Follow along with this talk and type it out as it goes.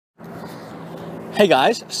Hey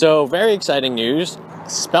guys, so very exciting news.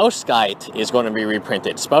 Spellskite is going to be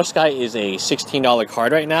reprinted. Spellskite is a $16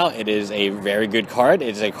 card right now. It is a very good card. It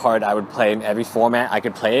is a card I would play in every format I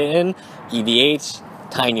could play it in. EDH,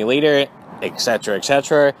 Tiny Leader, etc,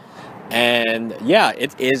 etc. And yeah,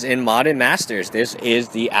 it is in Modern Masters. This is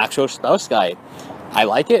the actual Spellskite. I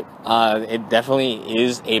like it. It definitely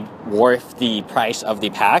is worth the price of the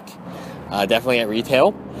pack. Definitely at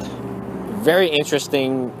retail. Very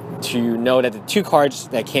interesting to know that the two cards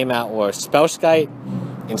that came out were Spellskite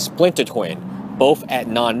and Splinter Twin, both at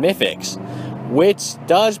non-mythics, which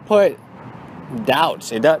does put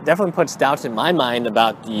doubts. It definitely puts doubts in my mind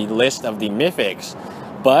about the list of the mythics.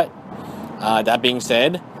 But that being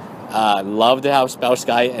said, love to have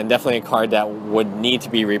Spellskite, and definitely a card that would need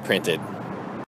to be reprinted.